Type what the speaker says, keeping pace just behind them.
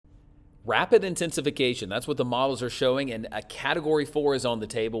Rapid intensification, that's what the models are showing, and a Category 4 is on the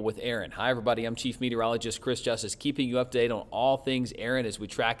table with Erin. Hi, everybody. I'm Chief Meteorologist Chris Justice, keeping you updated on all things Erin as we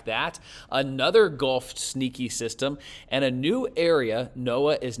track that. Another Gulf sneaky system, and a new area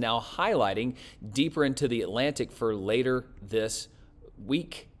NOAA is now highlighting deeper into the Atlantic for later this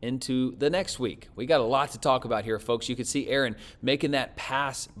week into the next week. We got a lot to talk about here, folks. You can see Erin making that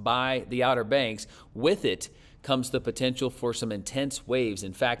pass by the Outer Banks. With it comes the potential for some intense waves.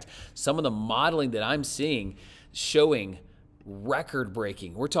 In fact, some of the modeling that I'm seeing showing record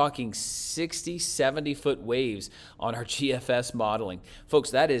breaking. We're talking 60, 70-foot waves on our GFS modeling.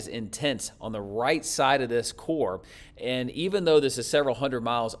 Folks, that is intense on the right side of this core. And even though this is several hundred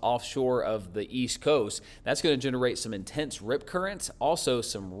miles offshore of the East Coast, that's going to generate some intense rip currents, also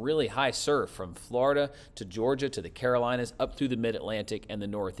some really high surf from Florida to Georgia to the Carolinas up through the mid-Atlantic and the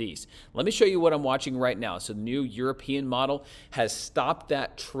Northeast. Let me show you what I'm watching right now. So the new European model has stopped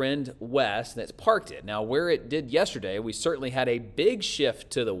that trend west, and it's parked it. Now, where it did yesterday, we certainly had a big shift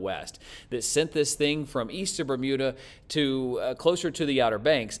to the west that sent this thing from east of Bermuda to closer to the Outer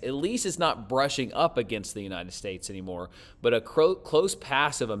Banks. At least it's not brushing up against the United States anymore. But a close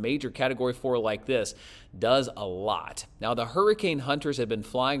pass of a major Category 4 like this does a lot. Now, the hurricane hunters have been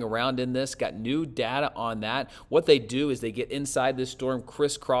flying around in this, got new data on that. What they do is they get inside this storm,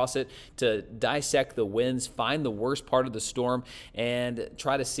 crisscross it to dissect the winds, find the worst part of the storm, and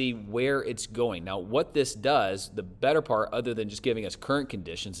try to see where it's going. Now, what this does, the better part, other than just giving us current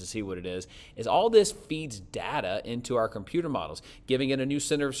conditions to see what it is all this feeds data into our computer models, giving it a new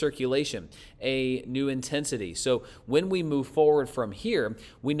center of circulation, a new intensity. So when we move forward from here,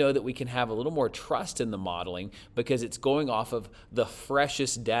 we know that we can have a little more trust in the modeling because it's going off of the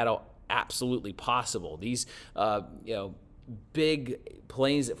freshest data absolutely possible. These, big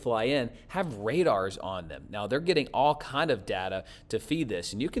planes that fly in have radars on them. Now, they're getting all kind of data to feed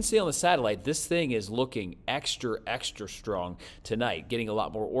this. And you can see on the satellite, this thing is looking extra strong tonight, getting a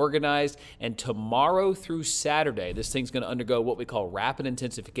lot more organized. And tomorrow through Saturday, this thing's going to undergo what we call rapid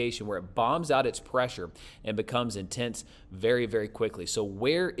intensification, where it bombs out its pressure and becomes intense very, very quickly. So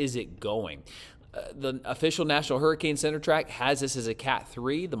where is it going? The official National Hurricane Center track has this as a Cat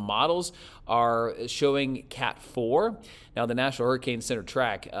 3. The models are showing Cat 4. Now, the National Hurricane Center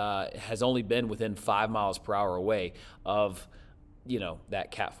track has only been within 5 miles per hour away of,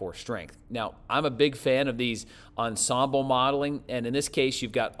 that Cat 4 strength. Now, I'm a big fan of these ensemble modeling, and in this case,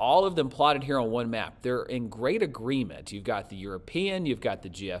 you've got all of them plotted here on one map. They're in great agreement. You've got the European, you've got the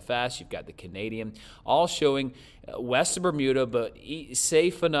GFS, you've got the Canadian, all showing west of Bermuda, but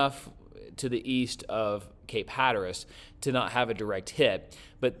safe enough to the east of Cape Hatteras to not have a direct hit.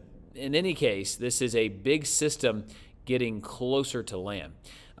 But in any case, this is a big system getting closer to land.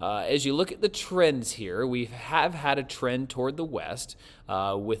 As you look at the trends here, we have had a trend toward the west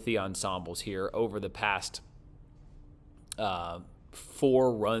with the ensembles here over the past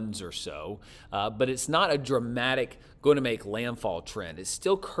 4 runs or so, but it's not a dramatic going to make landfall trend. It's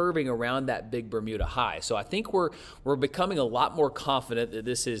still curving around that big Bermuda high. So I think we're becoming a lot more confident that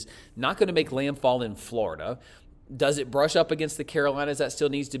this is not going to make landfall in Florida. Does it brush up against the Carolinas? That still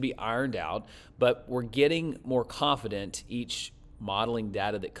needs to be ironed out, but we're getting more confident each modeling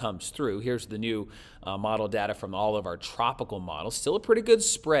data that comes through. Here's the new model data from all of our tropical models. Still a pretty good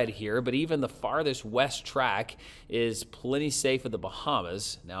spread here, but even the farthest west track is plenty safe of the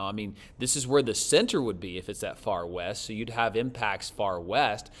Bahamas. Now, I mean, this is where the center would be if it's that far west, so you'd have impacts far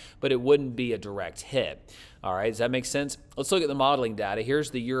west, but it wouldn't be a direct hit. All right, does that make sense? Let's look at the modeling data.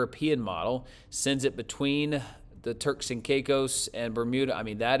 Here's the European model, sends it between the Turks and Caicos and Bermuda. I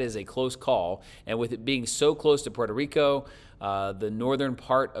mean, that is a close call. And with it being so close to Puerto Rico, the northern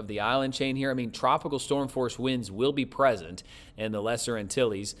part of the island chain here, I mean, tropical storm force winds will be present in the Lesser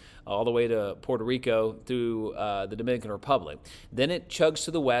Antilles all the way to Puerto Rico through the Dominican Republic. Then it chugs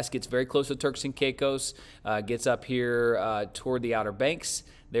to the west, gets very close to Turks and Caicos, gets up here toward the Outer Banks.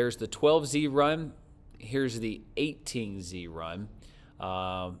 There's the 12Z run. Here's the 18Z run.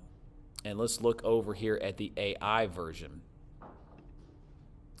 And let's look over here at the AI version.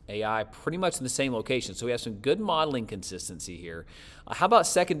 AI pretty much in the same location. So we have some good modeling consistency here. How about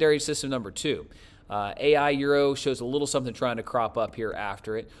secondary system number 2? AI Euro shows a little something trying to crop up here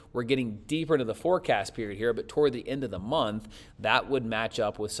after it. We're getting deeper into the forecast period here, but toward the end of the month, that would match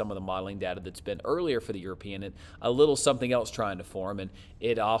up with some of the modeling data that's been earlier for the European, and a little something else trying to form. And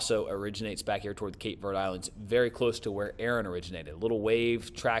it also originates back here toward the Cape Verde Islands, very close to where Erin originated. A little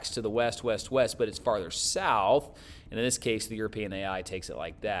wave tracks to the west, but it's farther south. And in this case, the European AI takes it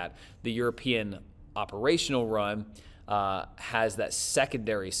like that. The European operational run has that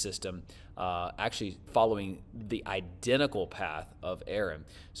secondary system actually following the identical path of Erin.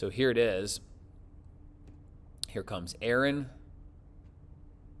 So here it is. Here comes Erin.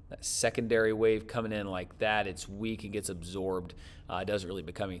 That secondary wave coming in like that. It's weak and gets absorbed. It doesn't really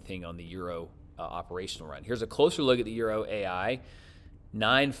become anything on the Euro operational run. Here's a closer look at the Euro AI.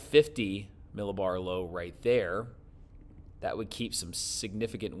 950 millibar low right there. That would keep some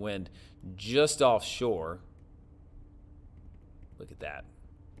significant wind just offshore. Look at that.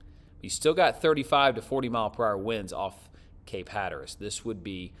 You still got 35 to 40 mile per hour winds off Cape Hatteras. This would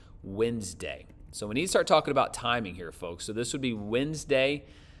be Wednesday. So we need to start talking about timing here, folks. So this would be Wednesday.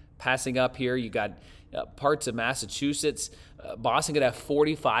 Passing up here, you got parts of Massachusetts. Boston could have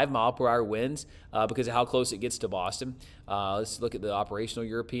 45 mile per hour winds because of how close it gets to Boston. Let's look at the operational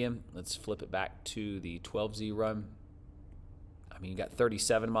European. Let's flip it back to the 12Z run. I mean, you got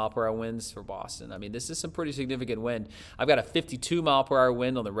 37 mile per hour winds for Boston. I mean, this is some pretty significant wind. I've got a 52 mile per hour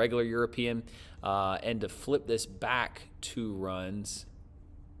wind on the regular European. And to flip this back 2 runs,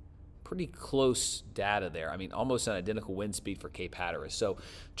 pretty close data there. I mean, almost an identical wind speed for Cape Hatteras. So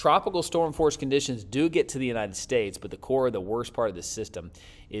tropical storm force conditions do get to the United States, but the core, the worst part of the system,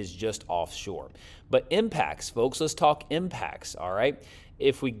 is just offshore. But impacts, folks, let's talk impacts, all right?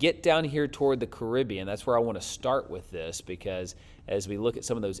 If we get down here toward the Caribbean, that's where I want to start with this, because as we look at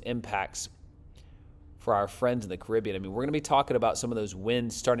some of those impacts for our friends in the Caribbean, I mean, we're going to be talking about some of those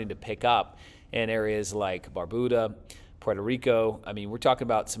winds starting to pick up in areas like Barbuda, Puerto Rico. I mean, we're talking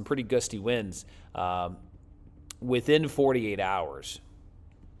about some pretty gusty winds within 48 hours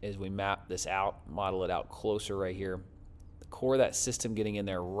as we map this out, model it out closer right here. The core of that system getting in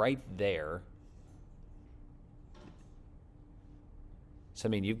there right there. So, I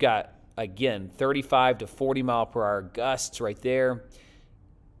mean, you've got, again, 35 to 40 mile per hour gusts right there.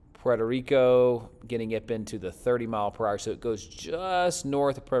 Puerto Rico getting up into the 30 mile per hour. So it goes just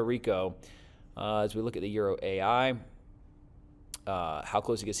north of Puerto Rico as we look at the Euro AI. How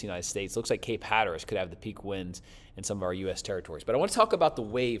close it gets to the United States. Looks like Cape Hatteras could have the peak winds in some of our U.S. territories. But I want to talk about the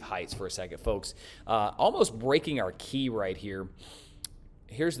wave heights for a second, folks. Almost breaking our key right here.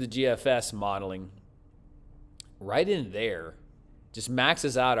 Here's the GFS modeling. Right in there, just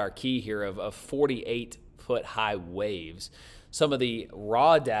maxes out our key here of 48-foot high waves. Some of the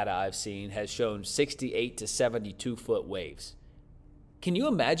raw data I've seen has shown 68 to 72-foot waves. Can you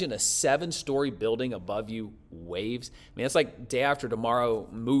imagine a 7-story building above you waves? I mean, it's like Day After Tomorrow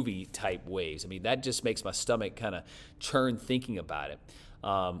movie type waves. I mean, that just makes my stomach kind of churn thinking about it.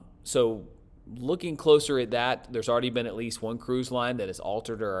 So looking closer at that, there's already been at least one cruise line that has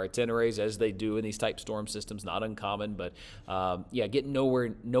altered their itineraries, as they do in these type storm systems. Not uncommon, but yeah, getting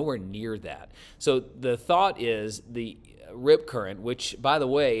nowhere near that. So the thought is the rip current, which, by the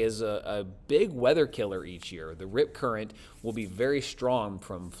way, is a big weather killer each year. The rip current will be very strong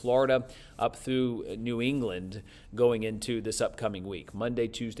from Florida up through New England going into this upcoming week, Monday,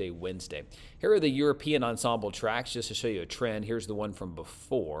 Tuesday, Wednesday. Here are the European ensemble tracks, just to show you a trend. Here's the one from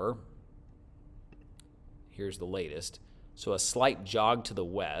before. Here's the latest. So a slight jog to the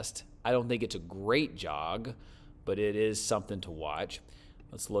west. I don't think it's a great jog, but it is something to watch.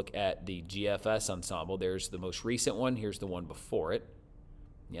 Let's look at the GFS ensemble. There's the most recent one. Here's the one before it.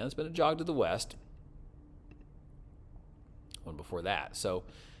 Yeah, it's been a jog to the west. One before that. So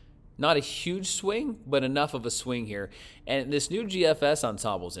not a huge swing, but enough of a swing here. And this new GFS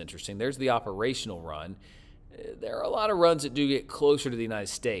ensemble is interesting. There's the operational run. There are a lot of runs that do get closer to the United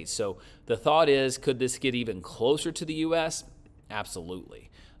States. So the thought is, could this get even closer to the U.S.? Absolutely.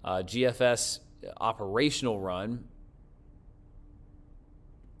 GFS operational run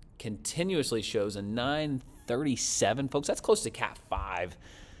continuously shows a 937. Folks, that's close to Cat 5.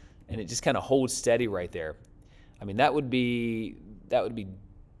 And it just kind of holds steady right there. I mean, that would be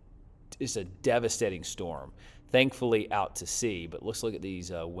just a devastating storm. Thankfully out to sea, but let's look at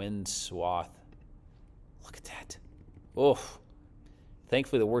these wind swath. Look at that. Oof.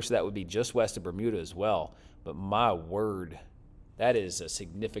 Thankfully, the worst of that would be just west of Bermuda as well. But my word, that is a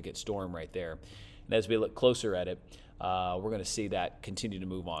significant storm right there. And as we look closer at it, we're going to see that continue to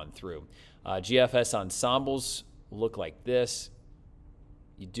move on through. GFS ensembles look like this.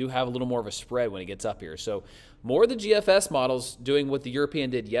 You do have a little more of a spread when it gets up here. So more of the GFS models doing what the European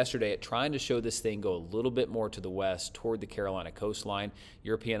did yesterday at trying to show this thing go a little bit more to the west toward the Carolina coastline.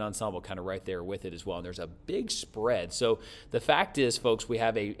 European ensemble kind of right there with it as well. And there's a big spread. So the fact is, folks, we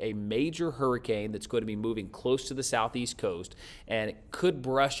have a major hurricane that's going to be moving close to the southeast coast, and it could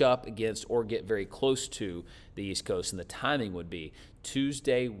brush up against or get very close to the East Coast, and the timing would be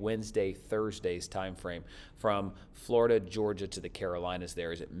Tuesday, Wednesday, Thursday's time frame from Florida, Georgia to the Carolinas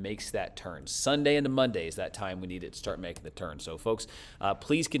there as it makes that turn. Sunday into Monday is that time we need it to start making the turn. So, folks,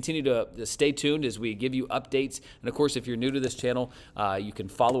 please continue to stay tuned as we give you updates. And, of course, if you're new to this channel, you can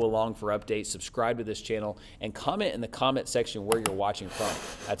follow along for updates, subscribe to this channel, and comment in the comment section where you're watching from.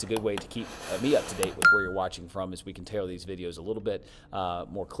 That's a good way to keep me up to date with where you're watching from, as we can tailor these videos a little bit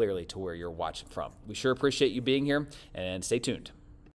more clearly to where you're watching from. We sure appreciate you being here, and stay tuned.